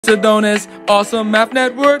Mr. Donut's Awesome Math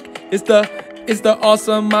Network. It's the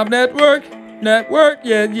Awesome Math Network.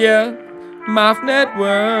 Yeah. Math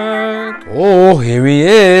Network. Oh, here he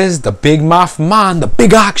is, the big math man, the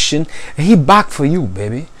big action, and he back for you,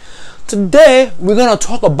 baby. Today, we're gonna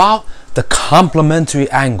talk about the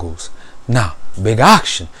complementary angles. Now, big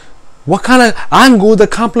action. What kind of angle the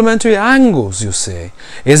complementary angles, you say?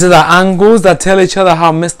 Is it the angles that tell each other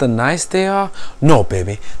how Mr. Nice they are? No,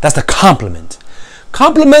 baby, that's the complement.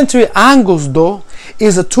 Complementary angles, though,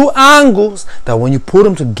 is the two angles that when you put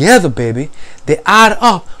them together, baby, they add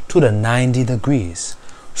up to the 90 degrees.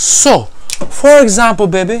 So, for example,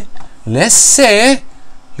 baby, let's say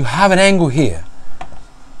you have an angle here.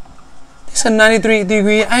 These are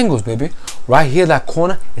 93-degree angles, baby. Right here, that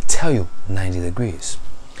corner, it tells you 90 degrees.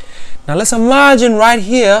 Now, let's imagine right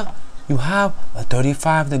here, you have a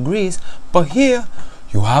 35 degrees, but here,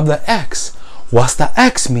 you have the X. What's the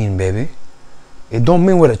X mean, baby? It don't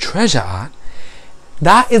mean where the treasure at.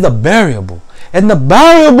 That is a variable. And the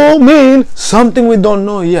variable means something we don't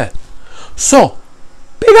know yet. So,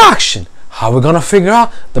 big action. How we gonna figure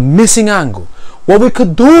out the missing angle? What we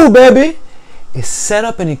could do, baby, is set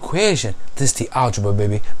up an equation. This is the algebra,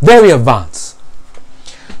 baby. Very advanced.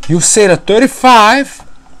 You say the 35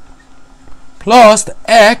 plus the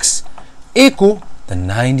X equal the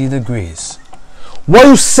 90 degrees. What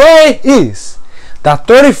you say is that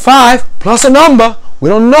 35 plus a number, we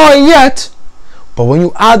don't know it yet, but when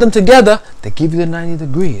you add them together, they give you the 90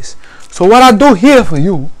 degrees. So what I do here for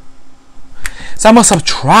you is I'm going to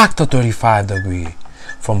subtract the 35 degree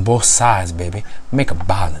from both sides, baby. Make a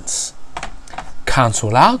balance.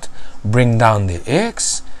 Cancel out, bring down the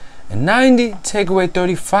X, and 90 take away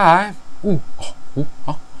 35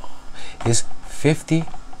 is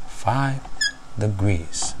 55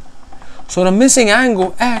 degrees. So the missing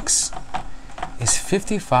angle X is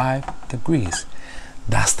 55 degrees.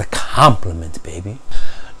 That's the complement, baby.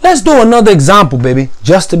 Let's do another example, baby,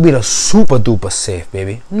 just to be the super duper safe,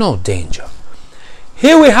 baby. No danger.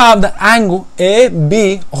 Here we have the angle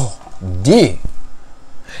ABD.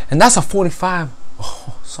 And that's a 45.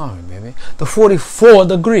 Oh, sorry, baby. The 44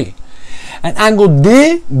 degree. And angle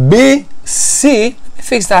DBC.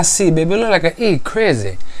 Fix that C, baby. It look like an E.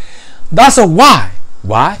 Crazy. That's a Y.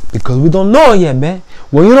 Why? Because we don't know it yet, man.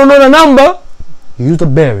 When you don't know the number, you use the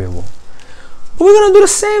variable. But we're gonna do the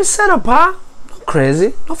same setup, huh? No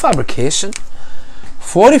crazy, no fabrication.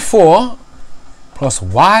 44 plus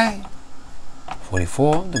Y,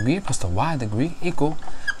 44 degree plus the Y degree equal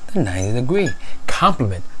the 90 degree.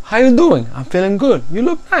 Complement. How you doing? I'm feeling good. You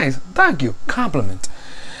look nice. Thank you. Complement.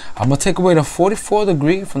 I'm gonna take away the 44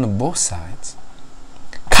 degree from the both sides.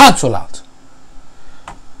 Cancel out.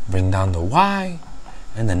 Bring down the Y,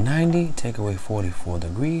 and the 90 take away 44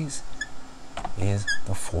 degrees is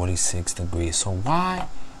the 46 degrees. So Y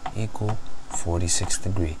equal 46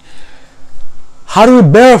 degree. How do we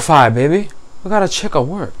verify, baby? We gotta check our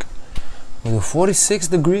work. We do 46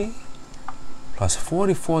 degree plus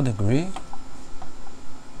 44 degree.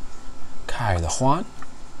 Carry the 1,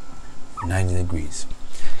 90 degrees.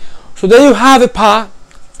 So there you have it, pa.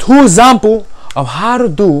 Two examples of how to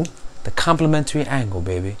do the complementary angle,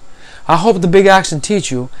 baby. I hope the big action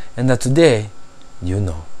teach you and that today you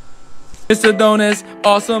know. Mr. Donut's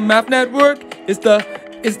Awesome Math Network. It's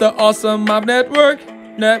the Awesome Math Network.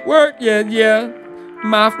 Yeah.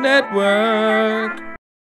 Math Network.